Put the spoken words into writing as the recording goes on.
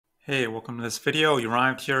Hey, welcome to this video. You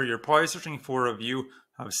arrived here. You're probably searching for a review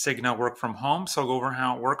of Cigna Work From Home. So I'll go over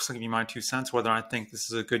how it works. I'll give you my 2 cents, whether I think this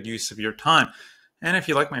is a good use of your time. And if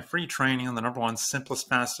you like my free training on the #1 simplest,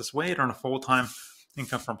 fastest way to earn a full-time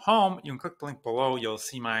income from home, you can click the link below. You'll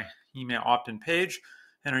see my email opt-in page.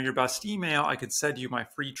 Enter your best email. I could send you my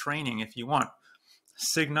free training if you want.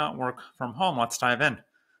 Cigna Work From Home. Let's dive in.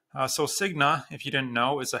 So Cigna, if you didn't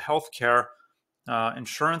know, is a healthcare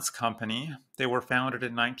insurance company. They were founded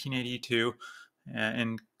in 1982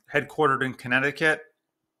 and headquartered in Connecticut.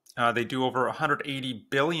 They do over $180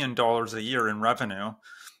 billion a year in revenue.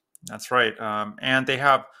 That's right. And they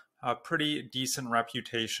have a pretty decent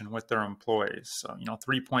reputation with their employees. So,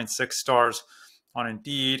 3.6 stars on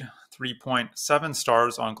Indeed, 3.7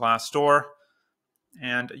 stars on Glassdoor.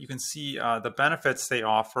 And you can see the benefits they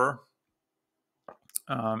offer.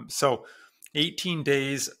 So 18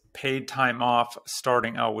 days paid time off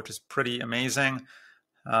starting out, which is pretty amazing.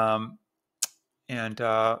 And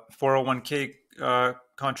 401k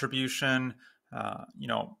contribution,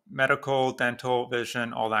 medical, dental,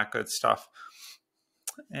 vision, all that good stuff.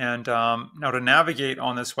 And now to navigate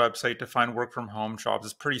on this website to find work from home jobs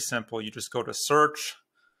is pretty simple. You just go to search,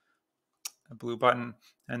 a blue button,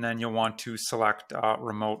 and then you'll want to select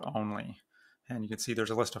remote only. And you can see there's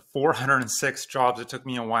a list of 406 jobs. It took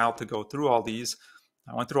me a while to go through all these.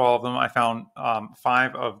 I went through all of them. I found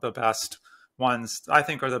 5 of the best ones, I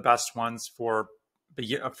think, are the best ones for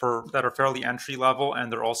that are fairly entry level, and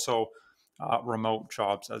they're also remote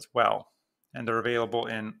jobs as well. And they're available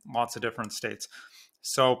in lots of different states.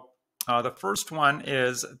 So the first one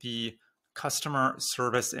is the customer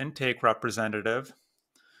service intake representative.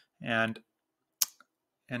 And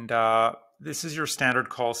this is your standard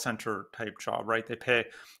call center type job, right? They pay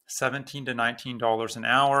 $17 to $19 an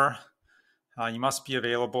hour. You must be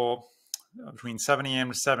available between 7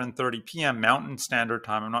 a.m. to 7:30 p.m. Mountain Standard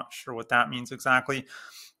Time. I'm not sure what that means exactly,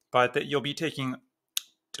 but that you'll be taking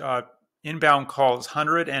inbound calls,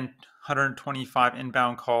 100 and 125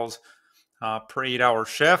 inbound calls per 8-hour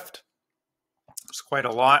shift. It's quite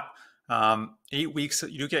a lot. 8 weeks,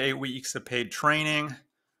 you do get 8 weeks of paid training.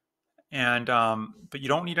 And but you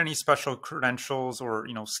don't need any special credentials or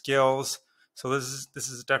skills. So this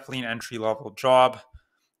is definitely an entry level job.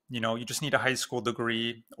 You just need a high school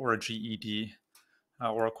degree or a GED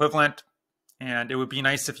or equivalent. And it would be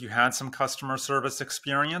nice if you had some customer service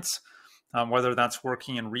experience, whether that's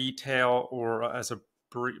working in retail or as a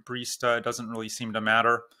barista. It doesn't really seem to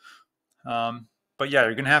matter. But yeah,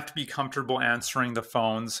 you're going to have to be comfortable answering the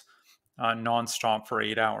phones nonstop for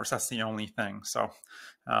 8 hours. That's the only thing. So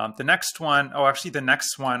the next one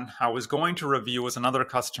I was going to review was another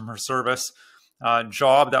customer service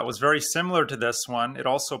job that was very similar to this one. It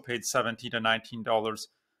also paid $17 to $19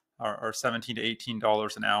 or $17 to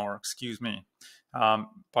 $18 an hour, excuse me.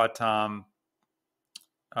 But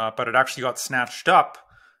it actually got snatched up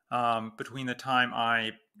between the time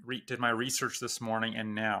I did my research this morning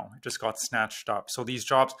and now. It just got snatched up. So these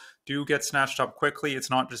jobs do get snatched up quickly. It's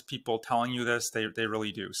not just people telling you this, they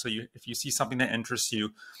really do. So if you see something that interests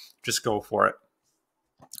you, just go for it.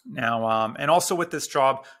 Now, and also with this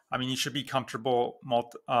job, you should be comfortable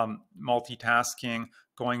multitasking,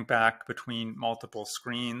 going back between multiple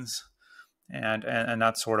screens and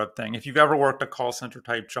that sort of thing. If you've ever worked a call center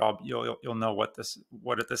type job, you'll know what this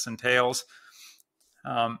entails.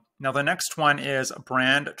 Now, the next one is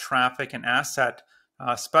brand, traffic, and asset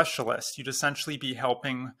specialist. You'd essentially be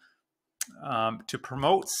helping to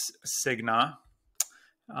promote Cigna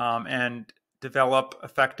and develop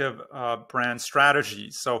effective brand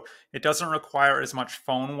strategies. So it doesn't require as much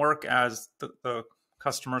phone work as the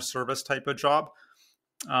customer service type of job,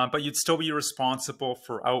 but you'd still be responsible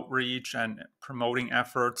for outreach and promoting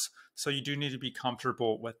efforts. So you do need to be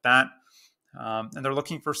comfortable with that. And they're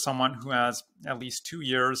looking for someone who has at least 2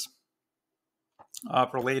 years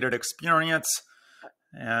of related experience.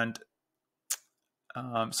 And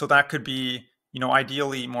so that could be,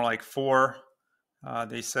 ideally more like 4,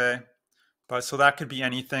 they say. But so that could be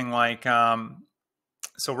anything like,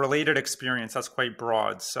 so related experience, that's quite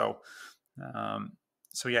broad. So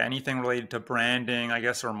yeah, anything related to branding, I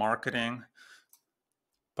guess, or marketing.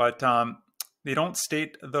 But they don't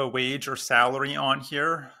state the wage or salary on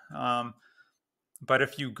here. But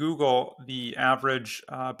if you Google the average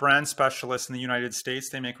brand specialist in the United States,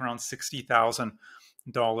 they make around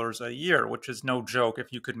 $60,000 a year, which is no joke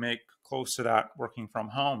if you could make close to that working from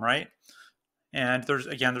home, right? And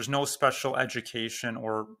there's no special education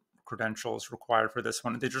or credentials required for this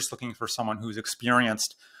one. They're just looking for someone who's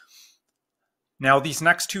experienced. Now, these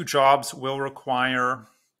next 2 jobs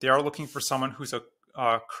they are looking for someone who's a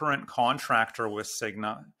current contractor with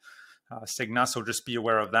Cigna. Cigna, so just be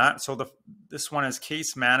aware of that. So this one is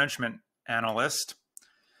case management analyst,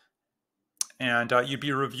 and you'd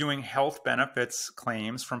be reviewing health benefits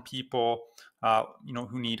claims from people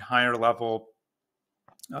who need higher level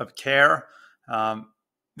of care.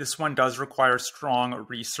 This one does require strong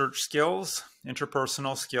research skills,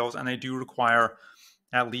 interpersonal skills, and they do require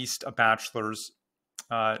at least a bachelor's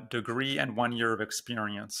degree and 1 year of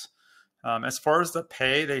experience. As far as the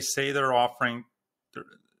pay, they say they're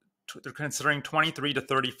considering $23 to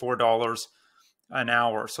 $34 an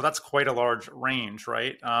hour. So that's quite a large range,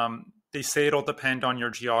 right? They say it'll depend on your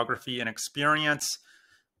geography and experience.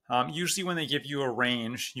 Usually when they give you a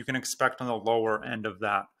range, you can expect on the lower end of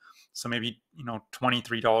that. So maybe,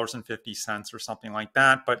 $23.50 or something like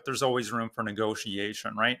that, but there's always room for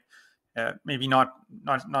negotiation, right? Maybe not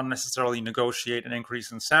necessarily negotiate an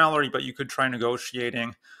increase in salary, but you could try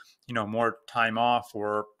negotiating, more time off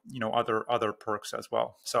or, other perks as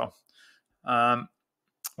well. So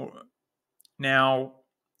now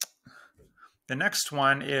the next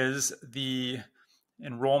one is the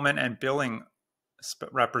enrollment and billing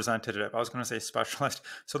representative. I was going to say specialist.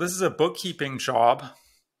 So this is a bookkeeping job,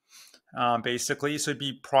 basically. So it'd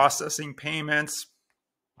be processing payments,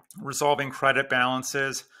 resolving credit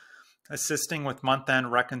balances, assisting with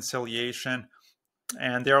month-end reconciliation.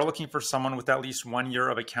 And they're looking for someone with at least 1 year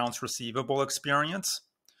of accounts receivable experience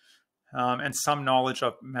and some knowledge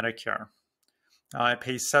of Medicare. It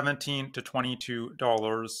pays $17 to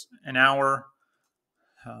 $22 an hour.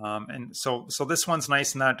 And so this one's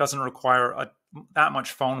nice in that it doesn't require that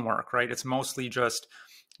much phone work, right? It's mostly just,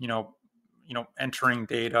 entering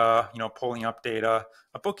data, pulling up data,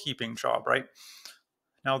 a bookkeeping job, right?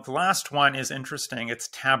 Now, the last one is interesting. It's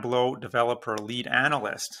Tableau Developer Lead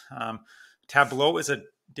Analyst. Tableau is a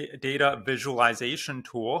data visualization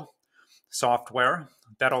tool software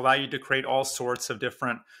that allow you to create all sorts of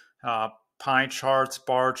different pie charts,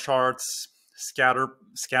 bar charts,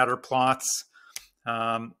 scatter plots.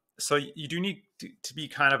 So you do need to be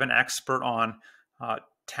kind of an expert on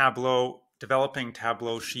Tableau, developing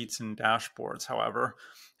Tableau sheets and dashboards, however.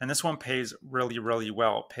 And this one pays really, really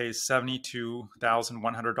well. It pays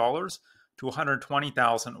 $72,100 to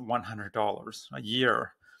 $120,100 a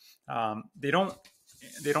year. They don't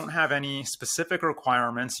have any specific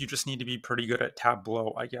requirements. You just need to be pretty good at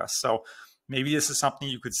Tableau, I guess. So maybe this is something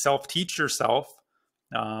you could self-teach yourself.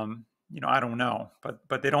 I don't know,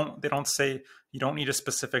 but they don't say you don't need a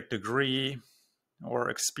specific degree or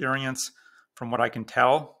experience, from what I can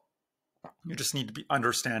tell. You just need to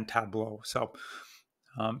understand Tableau. So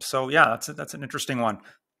yeah, that's an interesting one.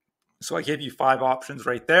 So I gave you 5 options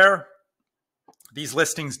right there. These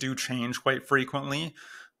listings do change quite frequently.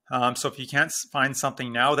 So if you can't find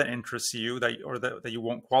something now that interests you that you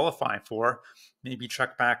won't qualify for, maybe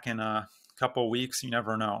check back in a couple of weeks. You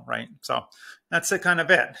never know, right? So that's kind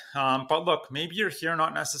of it. But look, maybe you're here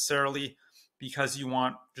not necessarily because you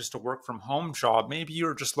want just a work from home job. Maybe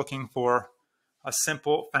you're just looking for a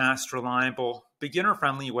simple, fast, reliable,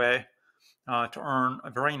 beginner-friendly way to earn a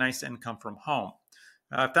very nice income from home.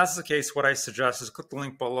 If that's the case, what I suggest is click the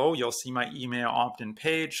link below. You'll see my email opt-in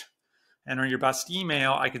page. Enter your best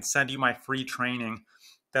email. I could send you my free training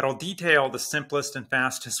that'll detail the simplest and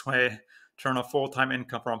fastest way to earn a full-time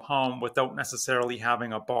income from home without necessarily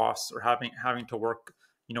having a boss or having to work,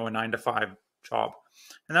 a 9-to-5 job.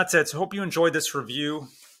 And that's it. So hope you enjoyed this review,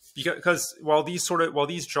 because while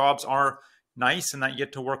these jobs are nice and that you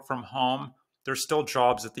get to work from home, there's still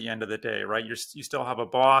jobs at the end of the day, right? You still have a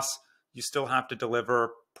boss. You still have to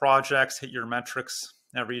deliver projects, hit your metrics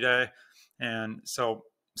every day. And so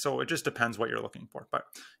it just depends what you're looking for. But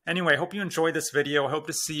anyway, I hope you enjoyed this video. I hope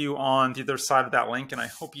to see you on the other side of that link, and I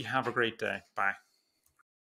hope you have a great day. Bye.